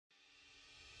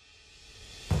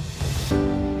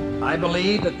I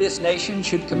believe that this nation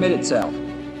should commit itself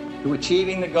to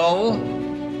achieving the goal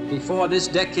before this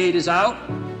decade is out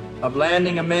of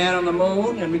landing a man on the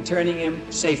moon and returning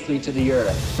him safely to the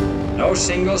Earth. No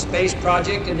single space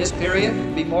project in this period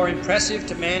will be more impressive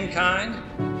to mankind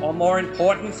or more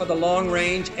important for the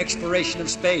long-range exploration of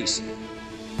space.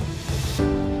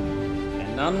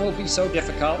 And none will be so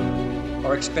difficult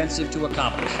or expensive to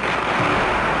accomplish.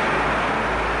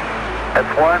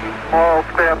 It's one small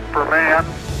step for man,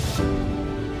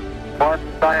 one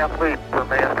giant leap for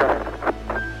mankind.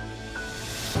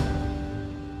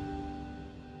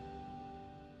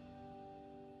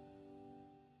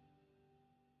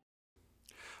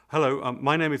 Hello,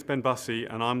 my name is Bussey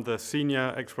and I'm the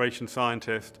Senior Exploration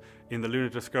Scientist in the Lunar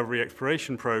Discovery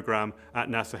Exploration Program at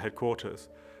NASA headquarters.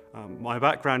 My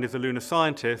background is a lunar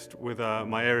scientist with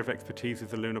my area of expertise is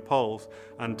the lunar poles,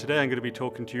 and today I'm going to be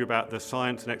talking to you about the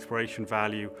science and exploration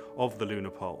value of the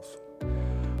lunar poles.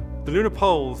 The lunar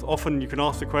poles, often you can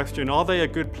ask the question, are they a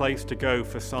good place to go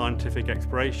for scientific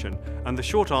exploration? And the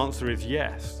short answer is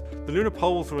yes. The lunar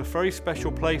poles are a very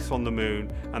special place on the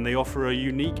moon and they offer a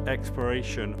unique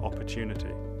exploration opportunity.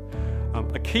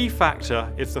 A key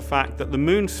factor is the fact that the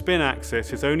moon's spin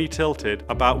axis is only tilted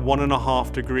about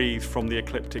 1.5 degrees from the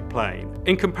ecliptic plane.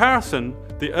 In comparison,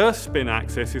 the Earth's spin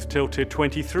axis is tilted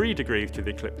 23 degrees to the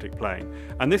ecliptic plane.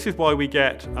 And this is why we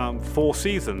get 4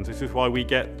 seasons. This is why we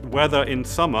get weather in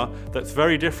summer that's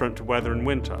very different to weather in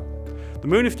winter. The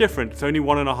moon is different, it's only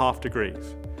 1.5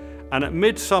 degrees. And at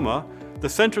midsummer, the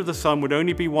center of the sun would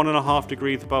only be 1.5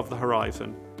 degrees above the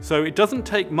horizon. So it doesn't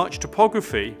take much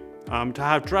topography to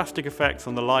have drastic effects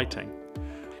on the lighting.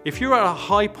 If you're at a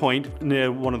high point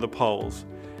near one of the poles,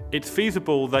 it's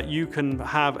feasible that you can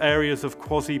have areas of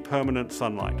quasi-permanent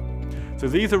sunlight. So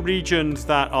these are regions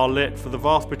that are lit for the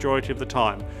vast majority of the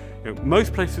time.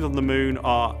 Most places on the moon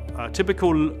are a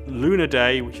typical lunar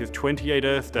day, which is 28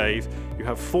 Earth days. You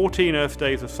have 14 Earth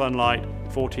days of sunlight,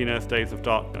 14 Earth days of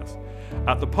darkness.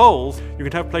 At the poles, you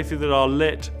can have places that are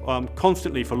lit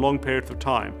constantly for long periods of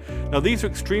time. Now these are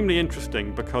extremely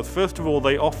interesting because first of all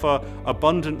they offer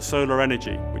abundant solar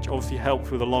energy, which obviously helps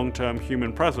with a long-term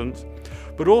human presence,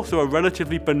 but also a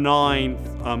relatively benign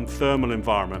thermal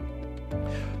environment.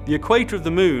 The equator of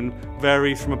the moon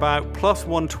varies from about plus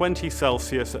 120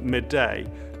 Celsius at midday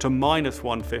to minus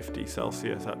 150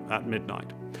 Celsius at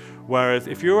midnight. Whereas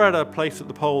if you're at a place at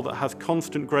the pole that has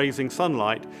constant grazing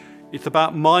sunlight, it's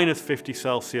about minus 50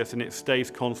 Celsius and it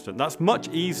stays constant. That's much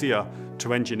easier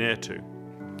to engineer to.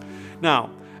 Now,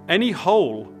 any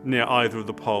hole near either of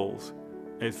the poles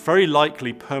is very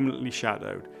likely permanently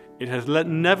shadowed. It has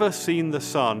never seen the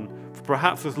sun for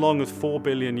perhaps as long as 4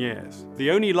 billion years.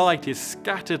 The only light is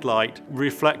scattered light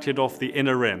reflected off the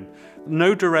inner rim.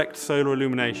 No direct solar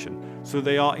illumination, so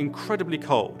they are incredibly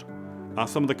cold.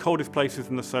 Some of the coldest places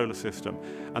in the solar system.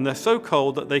 And they're so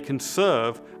cold that they can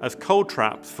serve as cold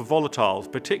traps for volatiles,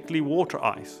 particularly water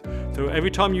ice. So every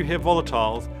time you hear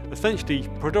volatiles, essentially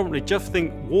predominantly just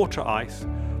think water ice,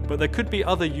 but there could be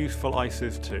other useful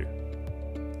ices too.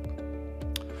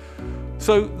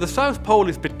 So the South Pole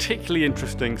is particularly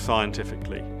interesting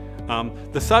scientifically.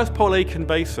 The South Pole Aitken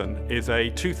Basin is a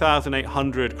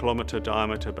 2,800 kilometer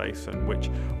diameter basin, which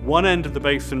one end of the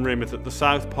basin rim is at the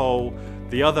South Pole,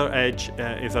 the other edge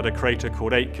is at a crater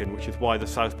called Aitken, which is why the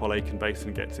South Pole Aitken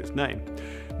Basin gets its name.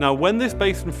 Now, when this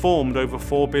basin formed over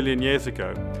 4 billion years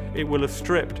ago, it will have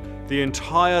stripped the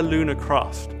entire lunar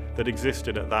crust that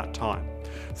existed at that time.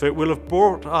 So it will have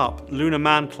brought up lunar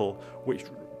mantle, which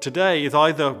today is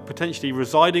either potentially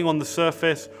residing on the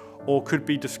surface or could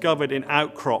be discovered in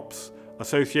outcrops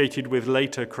associated with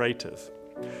later craters.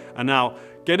 And now,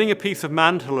 getting a piece of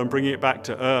mantle and bringing it back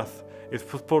to Earth is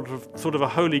sort of a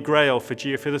holy grail for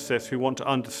geophysicists who want to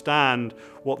understand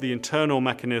what the internal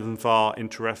mechanisms are in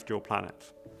terrestrial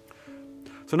planets.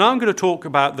 So now I'm going to talk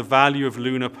about the value of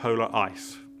lunar polar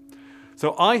ice.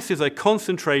 So ice is a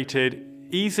concentrated,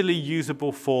 easily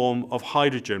usable form of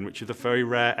hydrogen, which is a very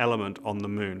rare element on the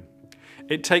moon.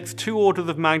 It takes 2 orders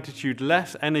of magnitude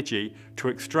less energy to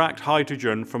extract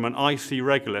hydrogen from an icy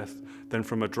regolith than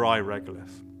from a dry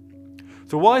regolith.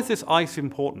 So why is this ice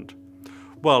important?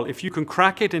 Well, if you can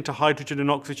crack it into hydrogen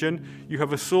and oxygen, you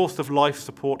have a source of life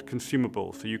support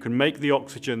consumables, so you can make the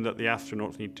oxygen that the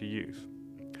astronauts need to use.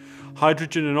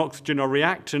 Hydrogen and oxygen are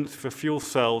reactants for fuel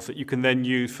cells that you can then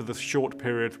use for the short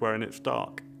periods wherein it's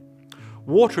dark.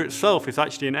 Water itself is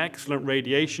actually an excellent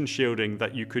radiation shielding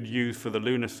that you could use for the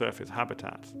lunar surface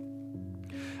habitats.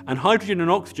 And hydrogen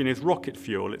and oxygen is rocket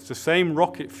fuel. It's the same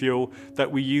rocket fuel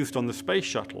that we used on the space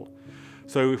shuttle.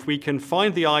 So if we can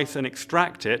find the ice and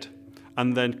extract it,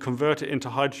 and then convert it into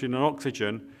hydrogen and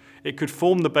oxygen, it could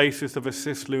form the basis of a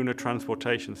cislunar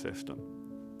transportation system.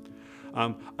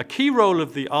 A key role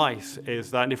of the ice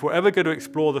is that if we're ever going to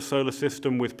explore the solar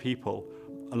system with people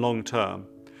long term,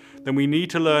 then we need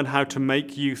to learn how to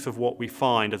make use of what we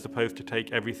find as opposed to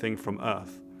take everything from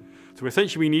Earth. So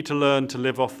essentially we need to learn to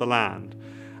live off the land.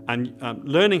 And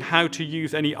learning how to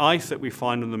use any ice that we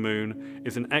find on the moon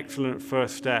is an excellent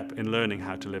first step in learning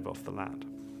how to live off the land.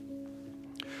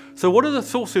 So what are the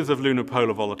sources of lunar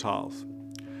polar volatiles?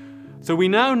 So we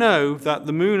now know that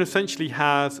the moon essentially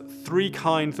has three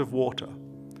kinds of water.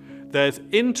 There's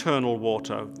internal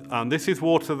water, and this is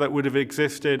water that would have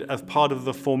existed as part of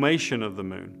the formation of the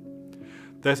moon.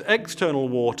 There's external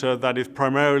water that is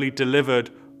primarily delivered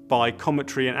by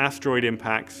cometary and asteroid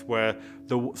impacts, where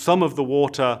some of the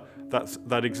water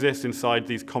that exists inside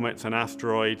these comets and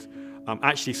asteroids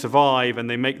actually survive and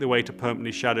they make their way to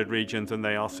permanently shadowed regions and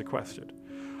they are sequestered.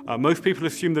 Most people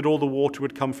assume that all the water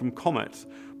would come from comets,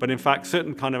 but in fact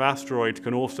certain kind of asteroids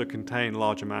can also contain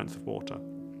large amounts of water.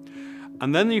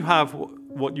 And then you have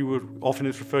what you would often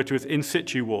refer to as in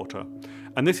situ water,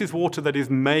 and this is water that is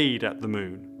made at the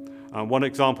moon. One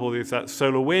example is that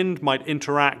solar wind might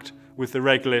interact with the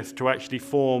regolith to actually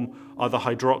form either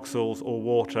hydroxyls or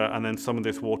water, and then some of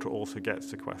this water also gets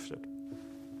sequestered.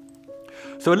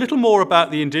 So a little more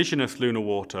about the indigenous lunar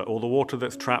water, or the water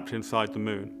that's trapped inside the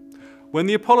moon. When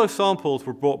the Apollo samples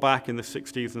were brought back in the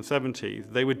 60s and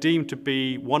 70s, they were deemed to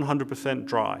be 100%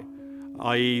 dry,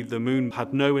 i.e. the moon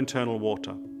had no internal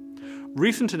water.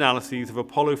 Recent analyses of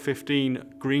Apollo 15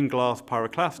 green glass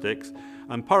pyroclastics,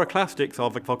 and pyroclastics are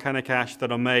the volcanic ash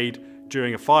that are made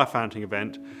during a fire fountain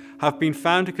event, have been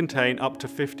found to contain up to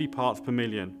 50 parts per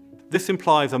million. This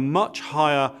implies a much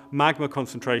higher magma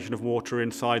concentration of water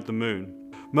inside the moon.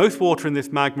 Most water in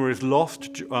this magma is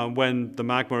lost when the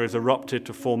magma is erupted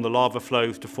to form the lava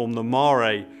flows to form the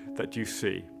mare that you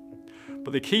see.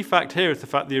 But the key fact here is the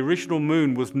fact the original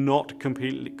moon was not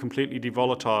completely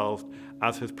devolatilized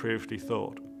as has previously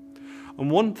thought. And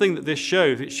one thing that this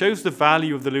shows, it shows the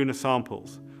value of the lunar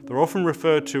samples. They're often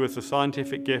referred to as the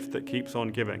scientific gift that keeps on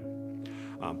giving.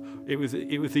 It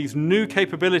was these new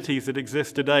capabilities that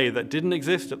exist today that didn't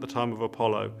exist at the time of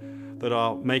Apollo that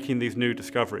are making these new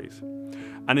discoveries.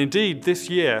 And indeed, this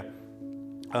year,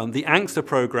 the ANXA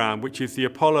program, which is the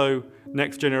Apollo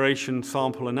Next Generation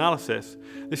Sample Analysis,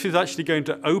 this is actually going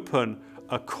to open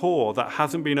a core that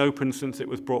hasn't been opened since it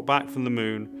was brought back from the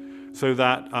moon, so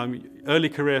that early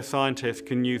career scientists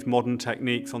can use modern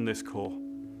techniques on this core.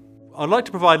 I'd like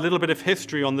to provide a little bit of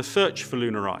history on the search for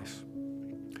lunar ice.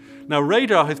 Now,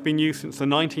 radar has been used since the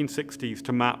 1960s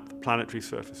to map planetary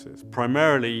surfaces,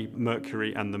 primarily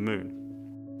Mercury and the Moon.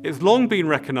 It's long been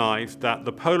recognized that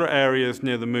the polar areas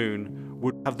near the Moon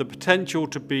would have the potential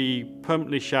to be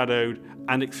permanently shadowed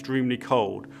and extremely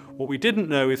cold. What we didn't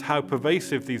know is how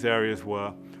pervasive these areas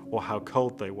were or how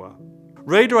cold they were.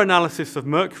 Radar analysis of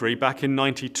Mercury back in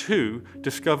 '92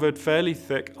 discovered fairly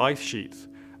thick ice sheets,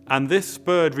 and this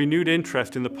spurred renewed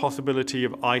interest in the possibility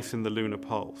of ice in the lunar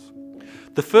poles.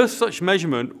 The first such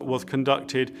measurement was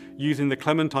conducted using the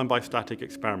Clementine bistatic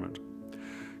experiment.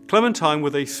 Clementine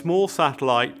was a small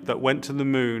satellite that went to the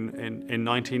moon in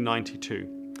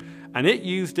 1992, and it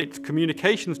used its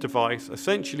communications device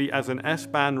essentially as an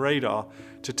S-band radar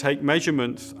to take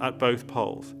measurements at both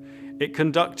poles. It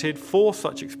conducted 4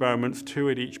 such experiments, 2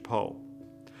 at each pole.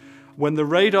 When the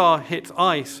radar hits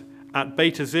ice at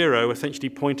beta 0, essentially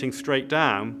pointing straight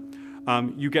down,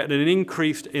 you get an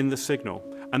increase in the signal.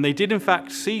 And they did in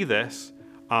fact see this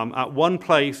at one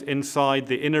place inside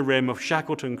the inner rim of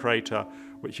Shackleton crater,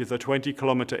 which is a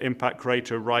 20-kilometer impact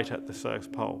crater right at the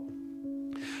South Pole.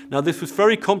 Now, this was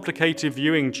very complicated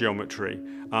viewing geometry,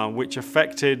 which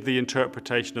affected the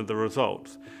interpretation of the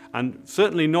results. And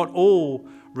certainly not all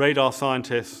radar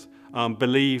scientists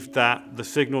believed that the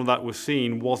signal that was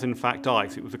seen was in fact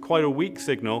ice. It was quite a weak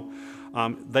signal.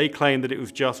 They claimed that it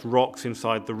was just rocks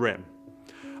inside the rim.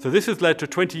 So this has led to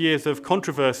 20 years of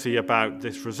controversy about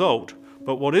this result,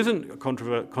 but what isn't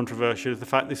controversial is the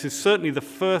fact this is certainly the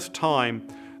first time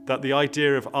that the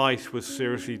idea of ice was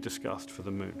seriously discussed for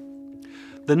the moon.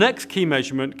 The next key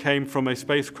measurement came from a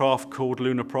spacecraft called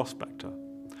Lunar Prospector.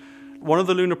 One of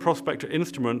the Lunar Prospector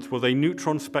instruments was a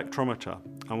neutron spectrometer,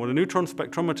 and what a neutron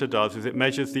spectrometer does is it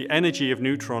measures the energy of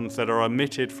neutrons that are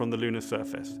emitted from the lunar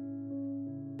surface.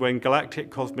 When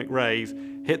galactic cosmic rays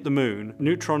hit the moon,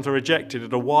 neutrons are ejected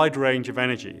at a wide range of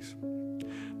energies.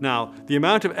 Now, the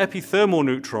amount of epithermal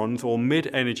neutrons, or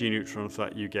mid-energy neutrons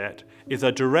that you get, is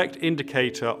a direct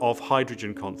indicator of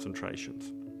hydrogen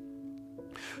concentrations.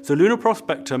 So Lunar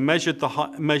Prospector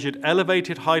measured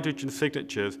elevated hydrogen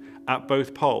signatures at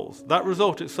both poles. That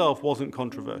result itself wasn't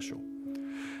controversial.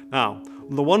 Now,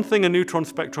 the one thing a neutron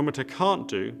spectrometer can't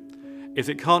do is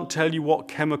it can't tell you what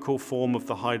chemical form of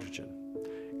the hydrogen.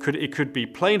 It could be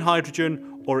plain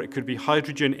hydrogen, or it could be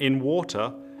hydrogen in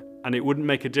water, and it wouldn't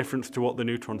make a difference to what the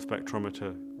neutron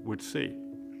spectrometer would see.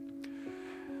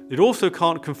 It also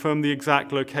can't confirm the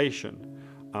exact location.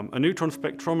 A neutron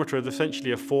spectrometer is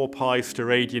essentially a 4-pi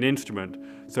steradian instrument,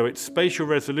 so its spatial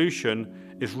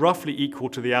resolution is roughly equal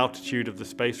to the altitude of the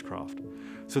spacecraft.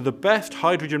 So the best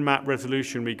hydrogen map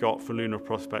resolution we got for Lunar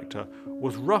Prospector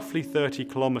was roughly 30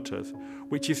 kilometers,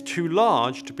 which is too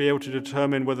large to be able to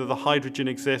determine whether the hydrogen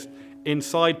exists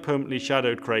inside permanently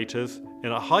shadowed craters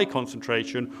in a high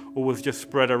concentration or was just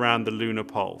spread around the lunar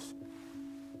poles.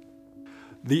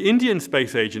 The Indian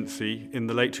Space Agency in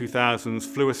the late 2000s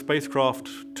flew a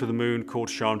spacecraft to the moon called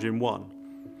Chandrayaan-1.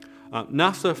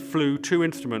 NASA flew 2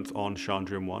 instruments on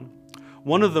Chandrayaan-1.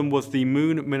 One of them was the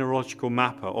Moon Mineralogical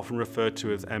Mapper, often referred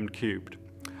to as M-cubed.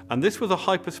 And this was a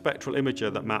hyperspectral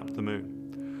imager that mapped the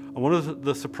moon. And one of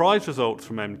the surprise results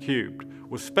from M-cubed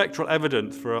was spectral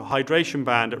evidence for a hydration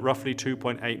band at roughly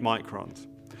 2.8 microns.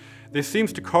 This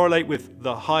seems to correlate with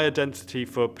the higher density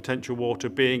for potential water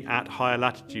being at higher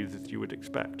latitudes as you would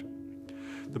expect.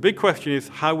 The big question is,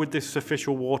 how would this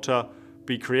superficial water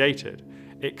be created?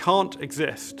 It can't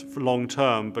exist for long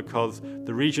term because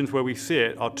the regions where we see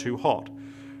it are too hot.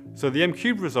 So the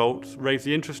M-cubed results raise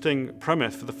the interesting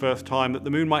premise for the first time that the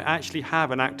moon might actually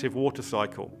have an active water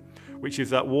cycle, which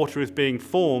is that water is being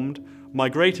formed,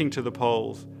 migrating to the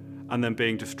poles, and then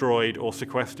being destroyed or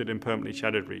sequestered in permanently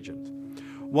shadowed regions.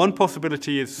 One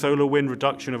possibility is solar wind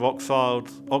reduction of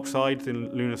oxides in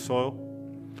lunar soil.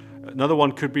 Another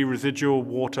one could be residual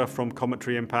water from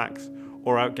cometary impacts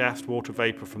or outgassed water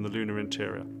vapor from the lunar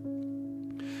interior.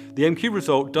 The M-cubed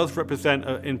result does represent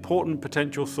an important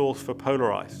potential source for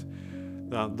polar ice.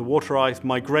 The water ice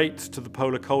migrates to the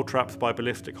polar cold traps by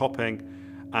ballistic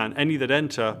hopping, and any that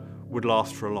enter would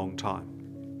last for a long time.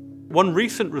 One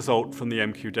recent result from the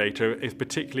M-cubed data is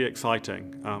particularly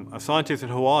exciting. A scientist in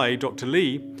Hawaii, Dr.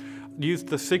 Lee, used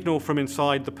the signal from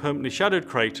inside the permanently shadowed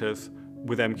craters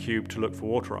with M-cubed to look for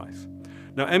water ice.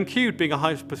 Now, M-cubed, being a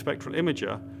hyperspectral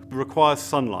imager, requires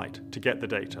sunlight to get the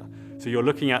data. So you're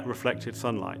looking at reflected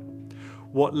sunlight.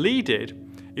 What Lee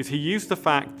did is he used the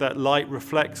fact that light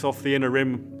reflects off the inner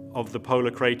rim of the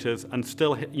polar craters and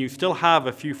you still have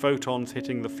a few photons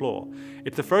hitting the floor.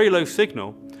 It's a very low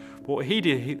signal. What he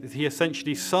did, he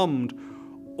essentially summed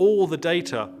all the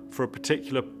data for a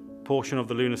particular portion of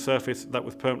the lunar surface that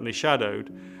was permanently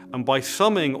shadowed, and by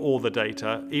summing all the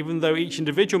data, even though each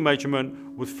individual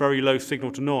measurement was very low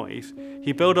signal to noise,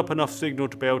 he built up enough signal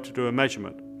to be able to do a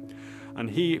measurement. And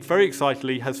he, very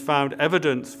excitedly, has found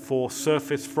evidence for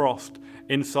surface frost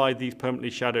inside these permanently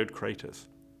shadowed craters.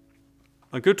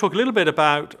 I'm going to talk a little bit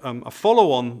about a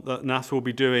follow-on that NASA will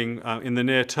be doing in the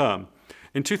near term.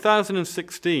 In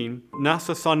 2016,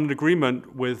 NASA signed an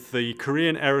agreement with the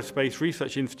Korean Aerospace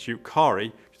Research Institute,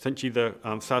 KARI, essentially the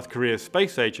South Korea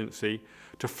Space Agency,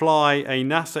 to fly a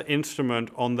NASA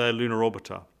instrument on their lunar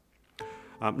orbiter.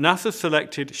 NASA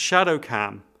selected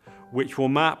ShadowCam, which will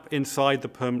map inside the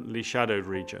permanently shadowed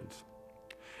regions.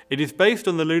 It is based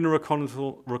on the Lunar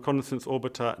Reconnaissance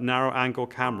Orbiter narrow-angle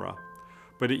camera,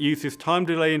 but it uses time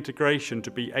delay integration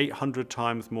to be 800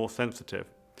 times more sensitive.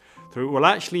 So it will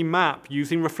actually map,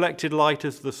 using reflected light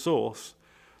as the source,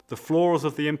 the floors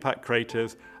of the impact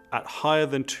craters at higher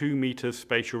than 2 meters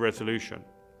spatial resolution.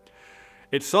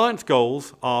 Its science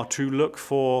goals are to look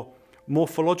for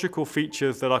morphological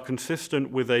features that are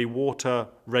consistent with a water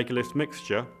regolith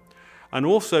mixture, and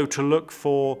also to look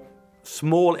for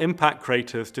small impact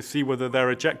craters to see whether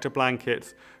their ejecta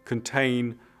blankets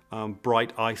contain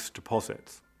bright ice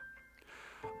deposits.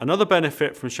 Another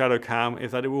benefit from ShadowCam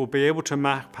is that it will be able to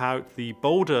map out the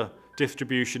boulder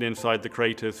distribution inside the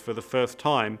craters for the first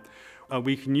time.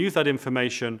 We can use that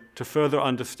information to further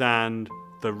understand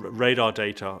the radar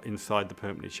data inside the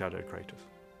permanently shadowed craters.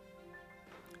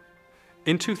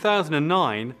 In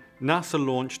 2009, NASA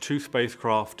launched 2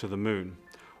 spacecraft to the moon.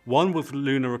 One was the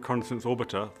Lunar Reconnaissance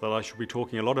Orbiter, that I shall be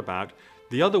talking a lot about.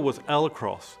 The other was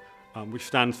LCROSS, which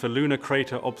stands for Lunar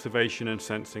Crater Observation and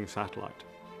Sensing Satellite.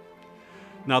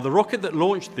 Now, the rocket that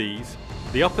launched these,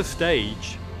 the upper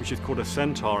stage, which is called a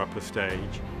Centaur upper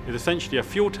stage, is essentially a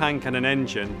fuel tank and an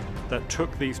engine that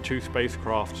took these 2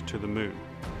 spacecraft to the moon.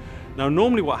 Now,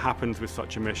 normally what happens with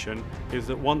such a mission is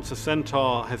that once a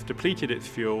Centaur has depleted its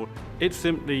fuel, it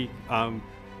simply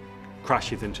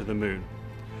crashes into the moon.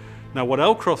 Now, what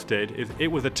LCROSS did is it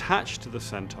was attached to the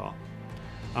Centaur,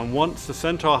 and once the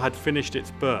Centaur had finished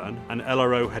its burn and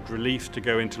LRO had released to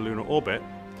go into lunar orbit,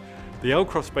 the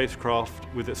LCROSS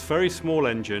spacecraft, with its very small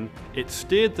engine, it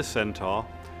steered the Centaur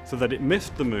so that it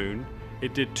missed the moon,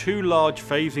 it did 2 large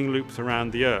phasing loops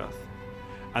around the Earth,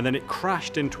 and then it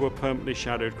crashed into a permanently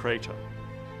shadowed crater.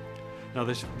 Now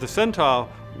the Centaur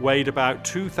weighed about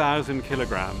 2,000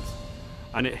 kilograms,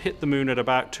 and it hit the moon at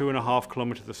about 2.5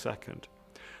 kilometers a second.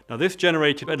 Now this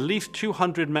generated at least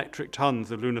 200 metric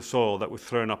tons of lunar soil that was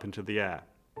thrown up into the air.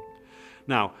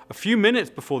 Now, a few minutes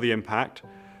before the impact,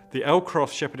 the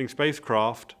L-Cross shepherding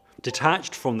spacecraft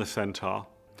detached from the Centaur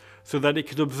so that it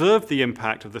could observe the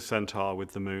impact of the Centaur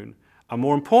with the moon, and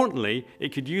more importantly,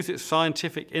 it could use its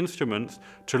scientific instruments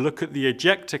to look at the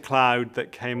ejecta cloud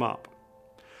that came up.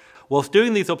 Whilst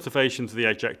doing these observations of the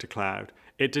ejecta cloud,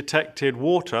 it detected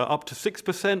water, up to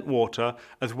 6% water,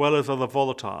 as well as other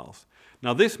volatiles.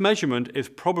 Now this measurement is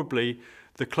probably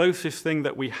the closest thing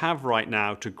that we have right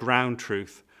now to ground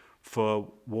truth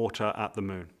for water at the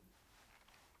moon.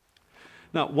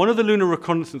 Now, one of the Lunar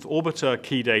Reconnaissance Orbiter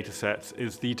key data sets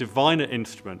is the Diviner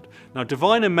instrument. Now,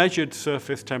 Diviner measured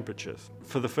surface temperatures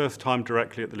for the first time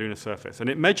directly at the lunar surface, and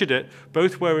it measured it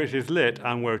both where it is lit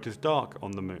and where it is dark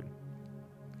on the moon.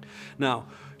 Now,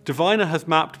 Diviner has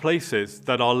mapped places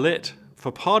that are lit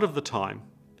for part of the time,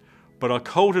 but are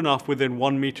cold enough within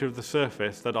 1 meter of the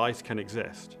surface that ice can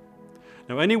exist.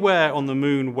 Now, anywhere on the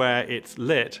moon where it's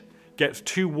lit gets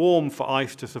too warm for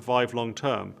ice to survive long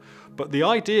term. But the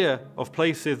idea of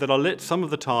places that are lit some of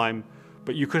the time,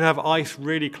 but you could have ice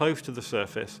really close to the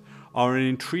surface, are an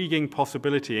intriguing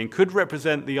possibility and could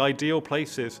represent the ideal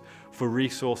places for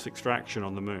resource extraction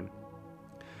on the moon.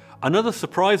 Another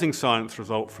surprising science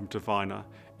result from Diviner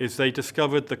is they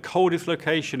discovered the coldest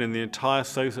location in the entire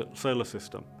solar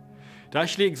system. It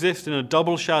actually exists in a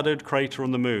double shadowed crater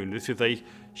on the moon. This is a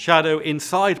shadow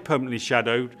inside permanently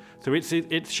shadowed, so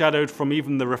it's shadowed from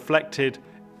even the reflected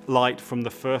light from the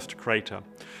first crater.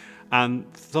 And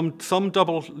some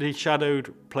doubly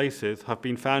shadowed places have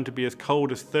been found to be as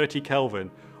cold as 30 Kelvin,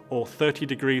 or 30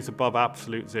 degrees above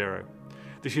absolute zero.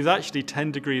 This is actually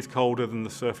 10 degrees colder than the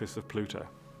surface of Pluto.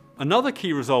 Another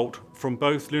key result from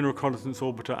both Lunar Reconnaissance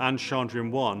Orbiter and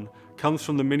Chandrayaan-1 comes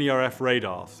from the Mini-RF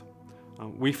radars.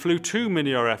 We flew 2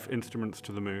 Mini-RF instruments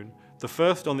to the moon, the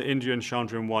first on the Indian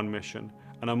Chandrayaan-1 mission,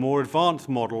 and a more advanced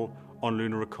model on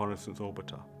Lunar Reconnaissance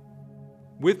Orbiter.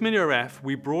 With Mini-RF,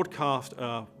 we broadcast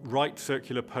a right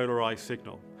circular polarized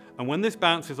signal, and when this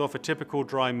bounces off a typical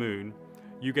dry moon,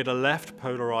 you get a left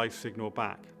polarized signal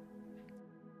back.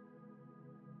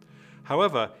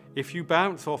 However, if you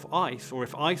bounce off ice, or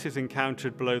if ice is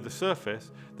encountered below the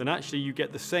surface, then actually you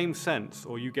get the same sense,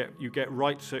 or you get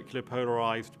right circular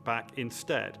polarized back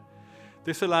instead.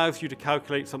 This allows you to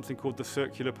calculate something called the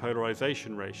circular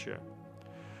polarization ratio.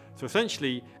 So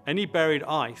essentially, any buried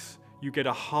ice, you get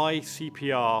a high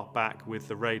CPR back with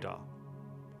the radar.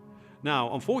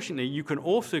 Now, unfortunately, you can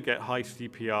also get high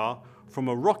CPR from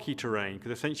a rocky terrain,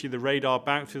 because essentially the radar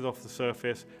bounces off the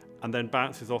surface and then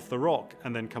bounces off the rock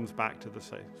and then comes back to the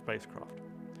spacecraft.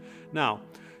 Now,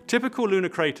 typical lunar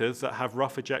craters that have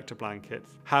rough ejecta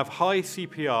blankets have high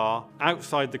CPR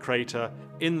outside the crater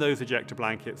in those ejecta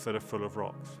blankets that are full of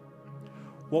rocks.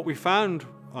 What we found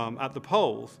at the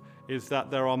poles is that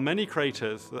there are many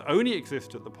craters that only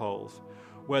exist at the poles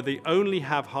where they only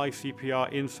have high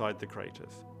CPR inside the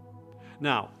craters.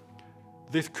 Now,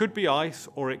 this could be ice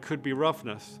or it could be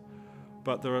roughness,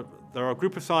 but there are a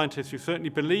group of scientists who certainly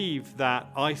believe that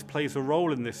ice plays a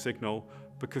role in this signal,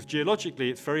 because geologically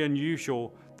it's very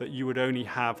unusual that you would only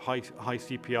have high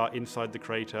CPR inside the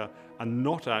crater and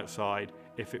not outside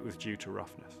if it was due to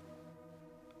roughness.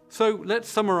 So let's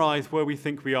summarize where we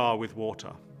think we are with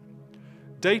water.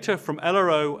 Data from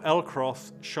LRO,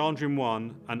 L-Cross,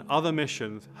 Chandrayaan-1 and other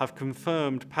missions have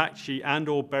confirmed patchy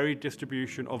and/or buried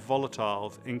distribution of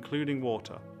volatiles, including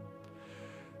water.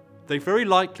 They very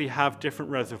likely have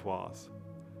different reservoirs.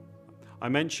 I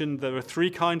mentioned there are 3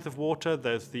 kinds of water.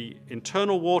 There's the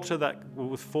internal water that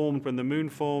was formed when the moon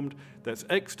formed, there's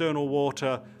external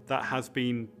water that has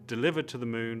been delivered to the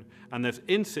moon, and there's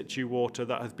in situ water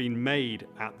that has been made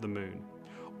at the moon.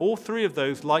 All 3 of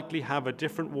those likely have a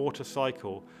different water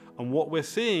cycle, and what we're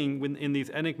seeing in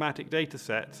these enigmatic data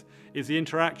sets is the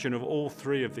interaction of all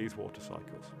 3 of these water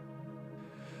cycles.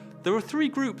 There are 3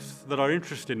 groups that are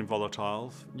interested in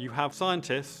volatiles. You have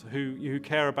scientists who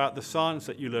care about the science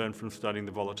that you learn from studying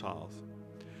the volatiles.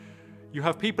 You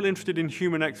have people interested in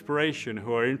human exploration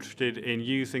who are interested in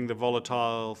using the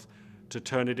volatiles to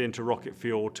turn it into rocket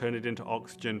fuel, turn it into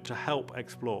oxygen to help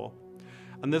explore.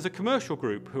 And there's a commercial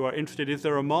group who are interested, is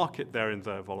there a market there in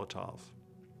their volatiles?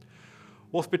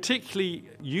 What's particularly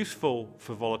useful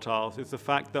for volatiles is the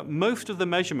fact that most of the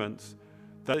measurements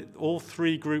that all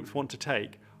 3 groups want to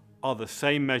take are the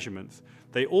same measurements.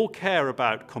 They all care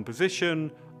about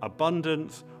composition,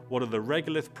 abundance, what are the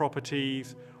regolith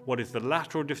properties, what is the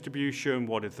lateral distribution,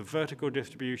 what is the vertical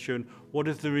distribution, what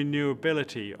is the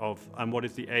renewability of, and what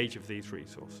is the age of these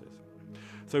resources.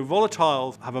 So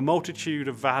volatiles have a multitude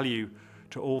of value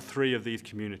to all three of these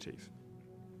communities.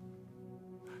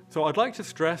 So I'd like to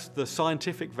stress the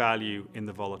scientific value in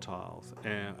the volatiles,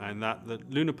 and that the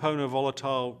lunar polar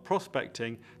volatile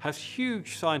prospecting has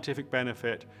huge scientific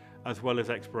benefit as well as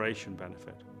exploration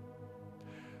benefit.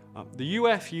 The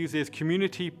US uses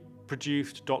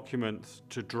community-produced documents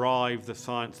to drive the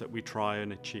science that we try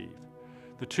and achieve.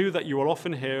 The two that you will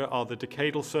often hear are the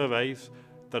decadal surveys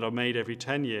that are made every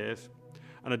 10 years,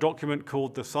 and a document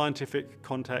called the Scientific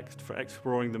Context for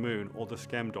Exploring the Moon, or the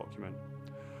SCEM document.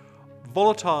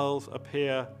 Volatiles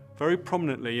appear very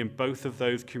prominently in both of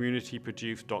those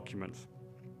community-produced documents.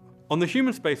 On the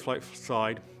human spaceflight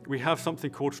side, we have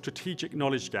something called strategic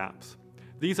knowledge gaps.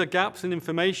 These are gaps in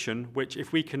information which,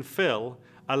 if we can fill,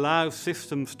 allows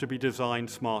systems to be designed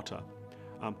smarter.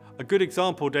 A good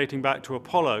example dating back to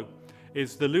Apollo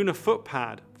is the lunar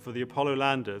footpad for the Apollo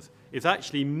landers is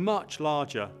actually much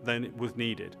larger than it was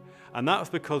needed. And that was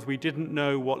because we didn't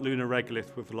know what lunar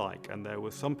regolith was like. And there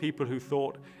were some people who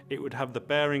thought it would have the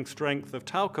bearing strength of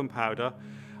talcum powder.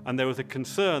 And there was a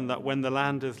concern that when the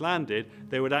landers landed,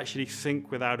 they would actually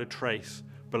sink without a trace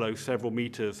below several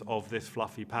meters of this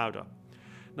fluffy powder.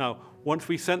 Now, once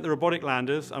we sent the robotic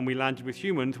landers and we landed with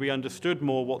humans, we understood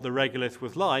more what the regolith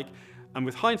was like. And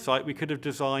with hindsight, we could have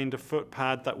designed a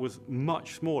footpad that was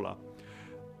much smaller.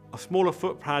 A smaller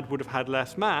footpad would have had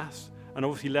less mass, and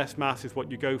obviously less mass is what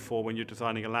you go for when you're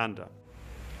designing a lander.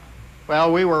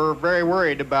 Well, we were very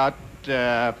worried about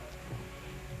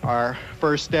our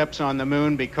first steps on the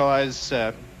moon because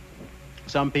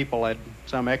some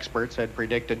experts had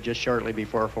predicted just shortly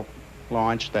before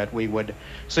launch that we would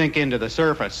sink into the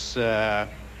surface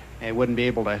and wouldn't be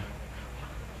able to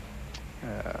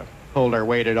hold our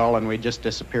weight at all, and we'd just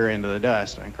disappear into the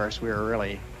dust. And of course, we were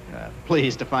really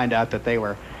pleased to find out that they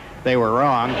were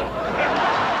wrong.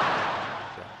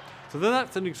 So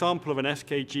that's an example of an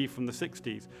SKG from the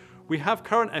 60s. We have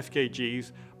current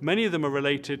SKGs. Many of them are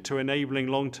related to enabling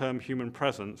long-term human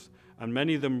presence, and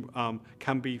many of them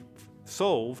can be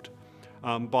solved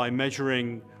by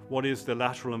measuring what is the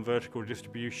lateral and vertical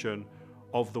distribution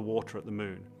of the water at the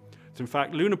moon. So in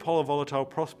fact, lunar polar volatile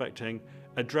prospecting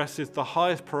addresses the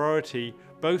highest priority,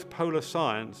 both polar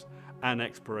science and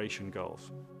exploration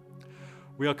goals.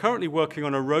 We are currently working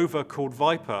on a rover called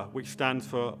VIPER, which stands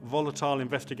for Volatile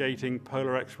Investigating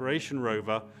Polar Exploration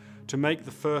Rover, to make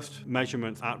the first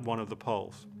measurements at one of the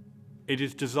poles. It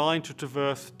is designed to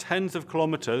traverse tens of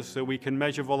kilometers so we can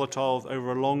measure volatiles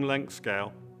over a long length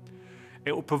scale.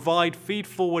 It will provide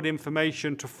feed-forward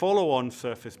information to follow-on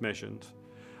surface missions,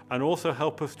 and also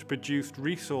help us to produce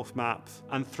resource maps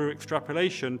and through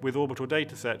extrapolation with orbital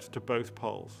datasets to both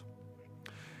poles.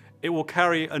 It will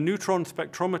carry a neutron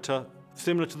spectrometer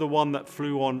similar to the one that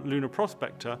flew on Lunar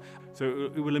Prospector,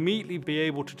 so it will immediately be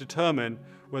able to determine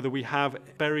whether we have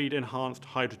buried enhanced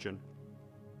hydrogen.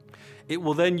 It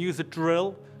will then use a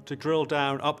drill to drill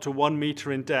down up to 1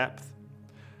 meter in depth,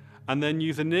 and then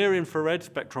use a near-infrared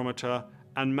spectrometer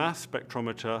and mass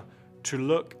spectrometer to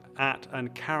look at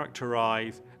and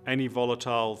characterize any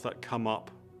volatiles that come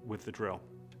up with the drill.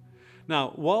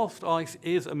 Now, whilst ice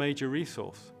is a major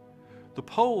resource, the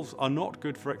poles are not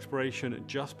good for exploration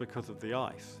just because of the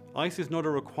ice. Ice is not a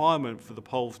requirement for the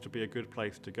poles to be a good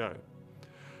place to go.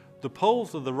 The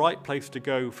poles are the right place to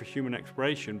go for human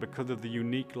exploration because of the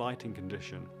unique lighting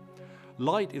condition.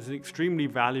 Light is an extremely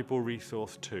valuable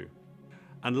resource too.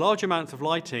 And large amounts of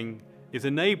lighting is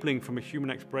enabling from a human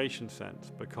exploration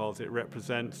sense because it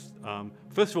represents,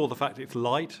 first of all, the fact it's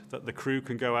light, that the crew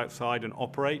can go outside and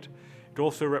operate. It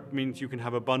also means you can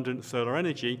have abundant solar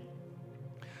energy.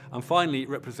 And finally, it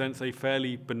represents a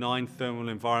fairly benign thermal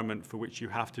environment for which you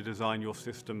have to design your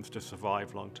systems to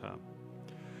survive long term.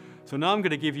 So now I'm going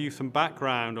to give you some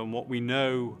background on what we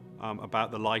know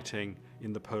about the lighting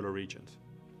in the polar regions.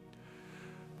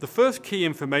 The first key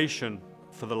information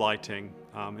for the lighting,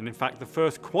 and in fact the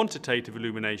first quantitative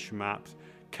illumination maps,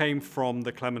 came from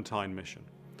the Clementine mission.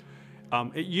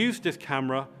 It used this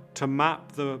camera to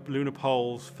map the lunar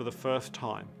poles for the first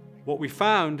time. What we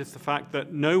found is the fact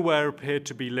that nowhere appeared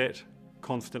to be lit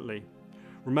constantly.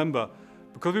 Remember,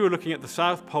 because we were looking at the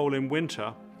South Pole in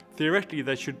winter, theoretically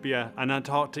there should be an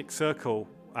Antarctic circle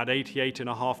at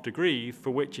 88.5 degrees for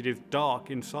which it is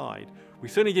dark inside. We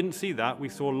certainly didn't see that. We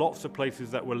saw lots of places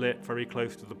that were lit very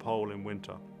close to the pole in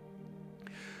winter.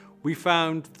 We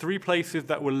found 3 places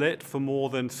that were lit for more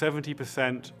than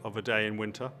 70% of a day in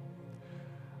winter.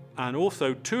 And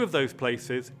also 2 of those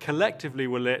places collectively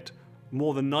were lit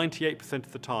more than 98%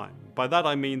 of the time. By that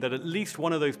I mean that at least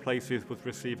one of those places was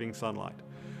receiving sunlight.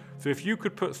 So if you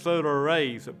could put solar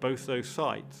arrays at both those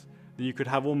sites, then you could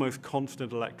have almost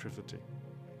constant electricity.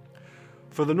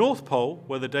 For the North Pole,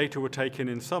 where the data were taken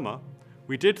in summer,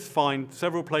 we did find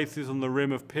several places on the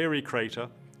rim of Peary crater,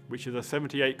 which is a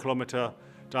 78-kilometer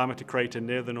diameter crater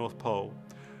near the North Pole,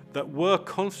 that were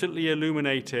constantly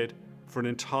illuminated for an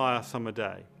entire summer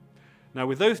day. Now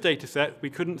with those data sets, we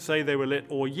couldn't say they were lit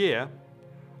all year,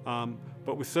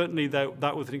 but certainly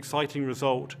that was an exciting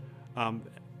result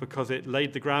because it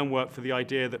laid the groundwork for the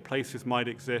idea that places might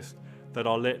exist that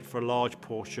are lit for large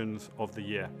portions of the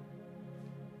year.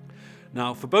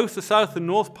 Now for both the South and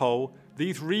North Pole,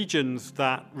 these regions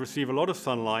that receive a lot of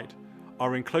sunlight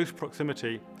are in close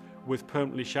proximity with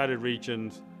permanently shadowed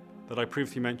regions that I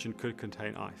previously mentioned could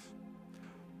contain ice.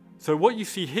 So what you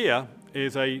see here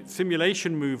is a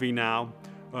simulation movie now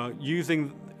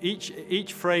using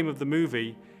each frame of the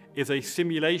movie is a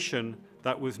simulation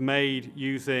that was made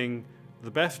using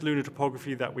the best lunar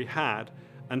topography that we had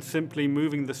and simply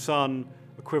moving the sun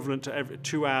equivalent to every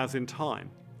 2 hours in time.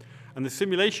 And the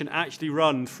simulation actually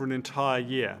runs for an entire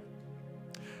year.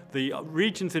 The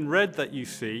regions in red that you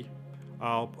see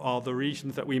are the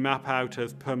regions that we map out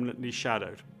as permanently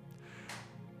shadowed.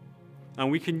 And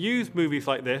we can use movies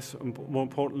like this, and more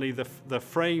importantly, the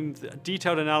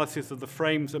detailed analysis of the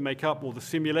frames that make up, or the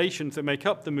simulations that make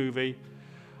up the movie,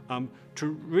 to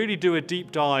really do a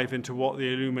deep dive into what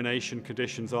the illumination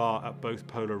conditions are at both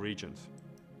polar regions.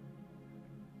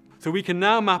 So we can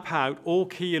now map out all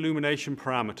key illumination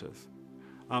parameters.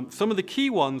 Some of the key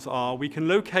ones are we can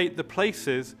locate the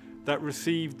places that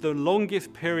receive the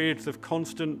longest periods of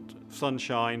constant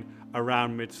sunshine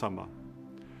around midsummer.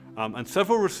 And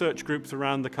several research groups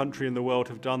around the country and the world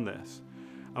have done this.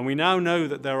 And we now know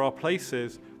that there are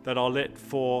places that are lit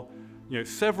for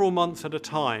several months at a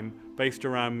time based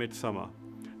around midsummer.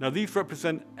 Now these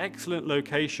represent excellent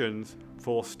locations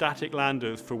for static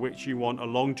landers for which you want a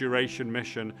long duration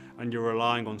mission and you're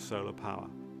relying on solar power.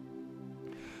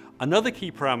 Another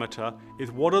key parameter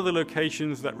is what are the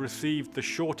locations that receive the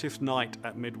shortest night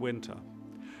at midwinter.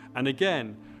 And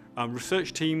again,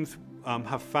 research teams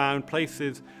have found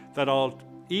places that are,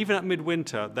 even at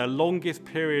midwinter, their longest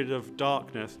period of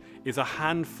darkness is a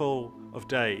handful of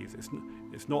days.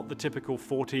 It's not the typical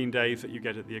 14 days that you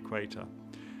get at the equator.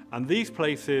 And these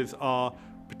places are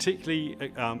particularly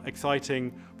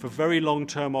exciting for very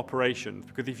long-term operations,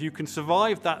 because if you can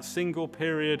survive that single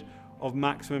period of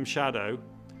maximum shadow,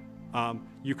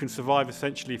 you can survive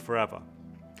essentially forever.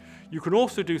 You can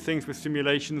also do things with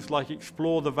simulations like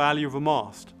explore the value of a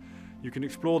mast. You can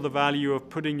explore the value of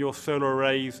putting your solar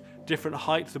arrays different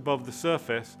heights above the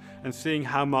surface and seeing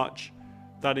how much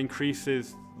that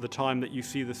increases the time that you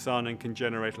see the sun and can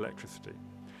generate electricity.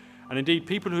 And indeed,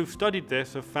 people who've studied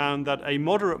this have found that a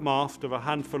moderate mast of a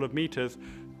handful of meters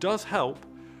does help,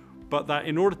 but that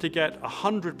in order to get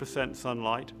 100%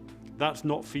 sunlight, that's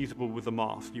not feasible with a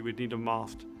mast. You would need a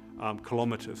mast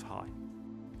kilometers high.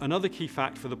 Another key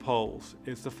fact for the poles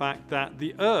is the fact that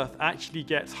the Earth actually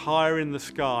gets higher in the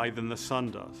sky than the sun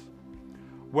does.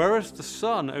 Whereas the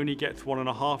sun only gets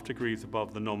 1.5 degrees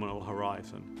above the nominal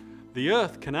horizon, the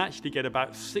Earth can actually get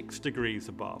about 6 degrees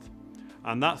above.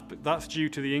 And that's due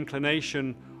to the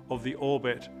inclination of the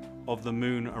orbit of the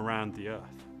moon around the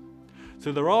Earth.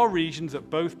 So there are regions at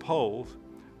both poles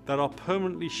that are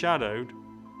permanently shadowed,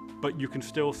 but you can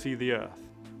still see the Earth.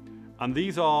 And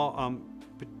these are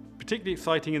particularly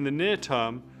exciting in the near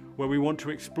term, where we want to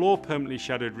explore permanently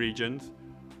shadowed regions,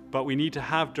 but we need to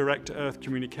have direct-to-Earth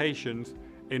communications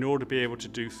in order to be able to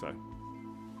do so.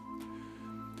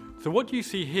 So what you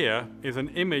see here is an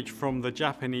image from the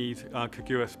Japanese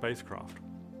Kaguya spacecraft.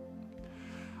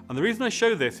 And the reason I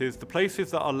show this is the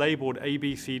places that are labeled A,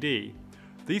 B, C, D,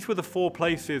 these were the 4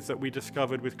 places that we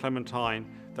discovered with Clementine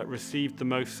that received the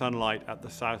most sunlight at the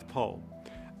South Pole.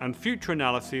 And future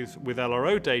analyses with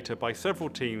LRO data by several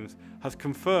teams has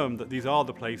confirmed that these are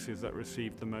the places that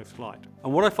received the most light.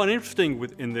 And what I find interesting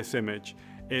in this image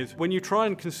is when you try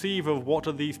and conceive of what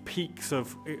are these peaks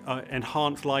of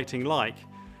enhanced lighting like,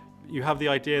 you have the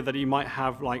idea that you might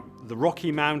have like the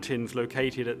Rocky Mountains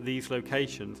located at these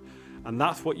locations, and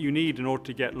that's what you need in order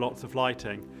to get lots of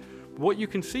lighting. What you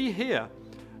can see here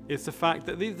is the fact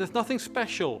that there's nothing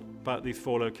special about these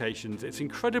 4 locations. It's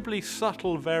incredibly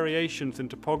subtle variations in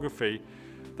topography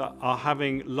that are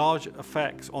having large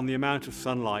effects on the amount of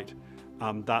sunlight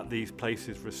that these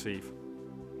places receive.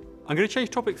 I'm going to change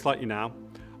topics slightly now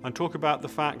and talk about the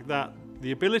fact that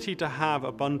the ability to have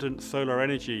abundant solar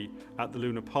energy at the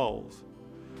lunar poles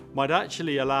might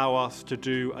actually allow us to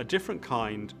do a different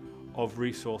kind of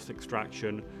resource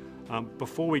extraction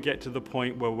before we get to the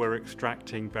point where we're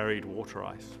extracting buried water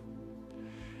ice.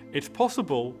 It's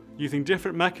possible, using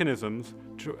different mechanisms,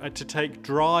 to take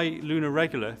dry lunar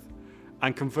regolith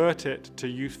and convert it to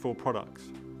useful products.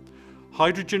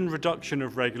 Hydrogen reduction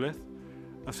of regolith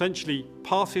essentially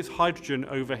passes hydrogen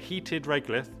over heated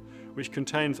regolith, which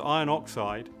contains iron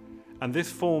oxide, and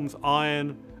this forms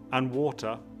iron and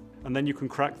water, and then you can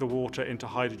crack the water into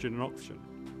hydrogen and oxygen.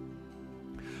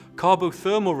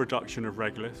 Carbothermal reduction of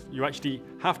regolith, you actually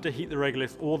have to heat the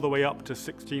regolith all the way up to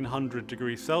 1600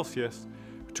 degrees Celsius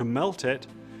to melt it.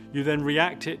 You then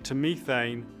react it to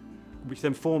methane, which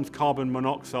then forms carbon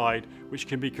monoxide, which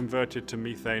can be converted to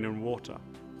methane and water.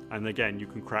 And again, you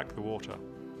can crack the water.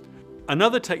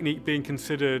 Another technique being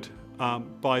considered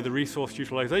by the resource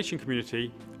utilization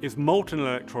community is molten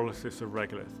electrolysis of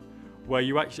regolith, where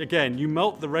you actually, again, you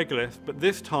melt the regolith, but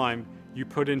this time you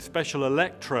put in special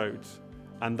electrodes,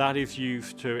 and that is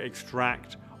used to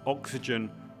extract oxygen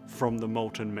from the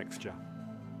molten mixture.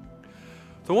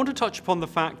 So I want to touch upon the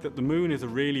fact that the moon is a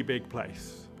really big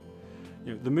place.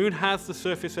 The moon has the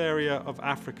surface area of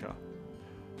Africa.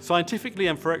 Scientifically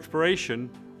and for exploration,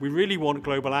 we really want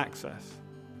global access.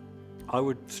 I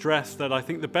would stress that I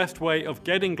think the best way of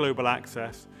getting global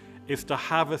access is to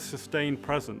have a sustained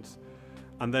presence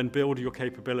and then build your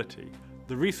capability.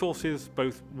 The resources,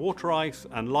 both water ice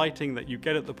and lighting, that you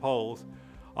get at the poles,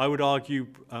 I would argue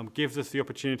gives us the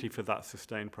opportunity for that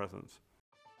sustained presence.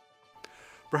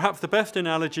 Perhaps the best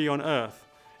analogy on Earth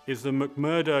is the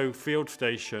McMurdo field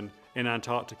station in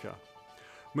Antarctica.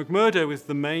 McMurdo is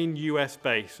the main US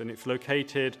base, and it's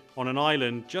located on an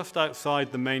island just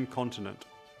outside the main continent.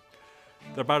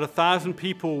 There are about 1,000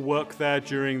 people work there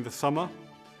during the summer,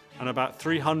 and about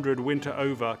 300 winter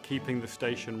over, keeping the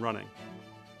station running.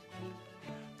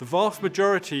 The vast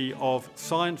majority of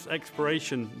science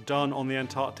exploration done on the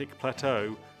Antarctic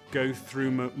plateau goes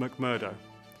through McMurdo.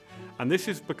 And this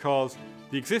is because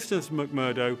the existence of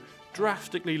McMurdo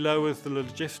drastically lowers the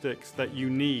logistics that you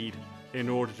need in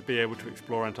order to be able to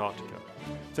explore Antarctica.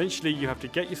 Essentially, you have to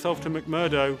get yourself to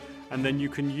McMurdo, and then you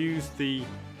can use the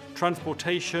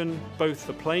transportation, both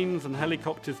the planes and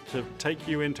helicopters to take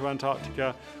you into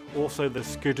Antarctica, also the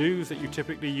skidoos that you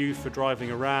typically use for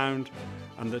driving around,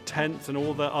 and the tents and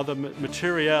all the other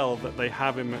materiel that they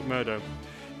have in McMurdo.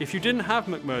 If you didn't have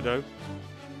McMurdo,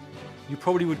 you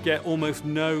probably would get almost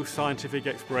no scientific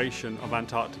exploration of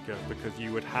Antarctica, because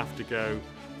you would have to go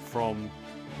from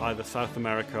either South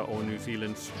America or New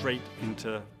Zealand straight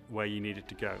into where you needed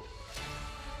to go.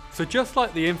 So just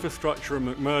like the infrastructure of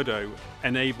McMurdo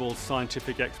enables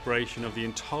scientific exploration of the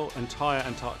entire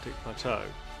Antarctic plateau,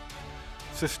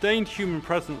 sustained human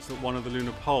presence at one of the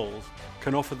lunar poles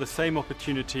can offer the same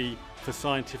opportunity for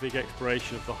scientific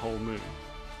exploration of the whole moon.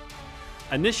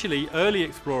 Initially, early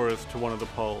explorers to one of the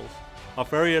poles are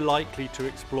very likely to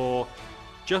explore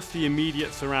just the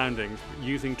immediate surroundings,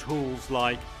 using tools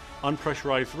like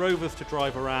unpressurized rovers to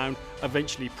drive around.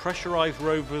 Eventually, pressurized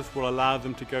rovers will allow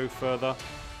them to go further.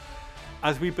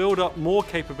 As we build up more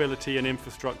capability and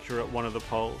infrastructure at one of the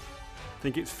poles, I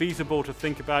think it's feasible to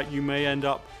think about you may end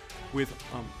up with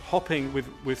hopping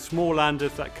with small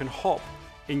landers that can hop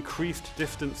increased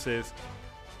distances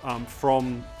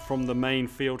from the main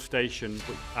field station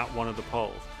at one of the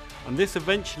poles. And this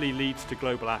eventually leads to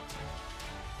global access.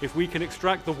 If we can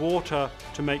extract the water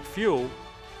to make fuel,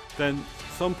 then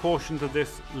some portions of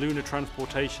this lunar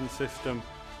transportation system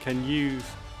can use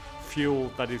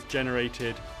fuel that is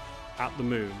generated at the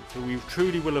moon. So we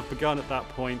truly will have begun at that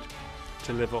point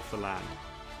to live off the land.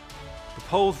 The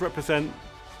poles represent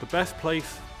the best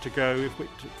place to go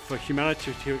for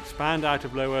humanity to expand out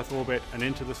of low Earth orbit and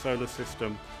into the solar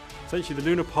system. Essentially, the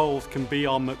lunar poles can be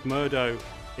our McMurdo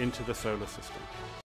into the solar system.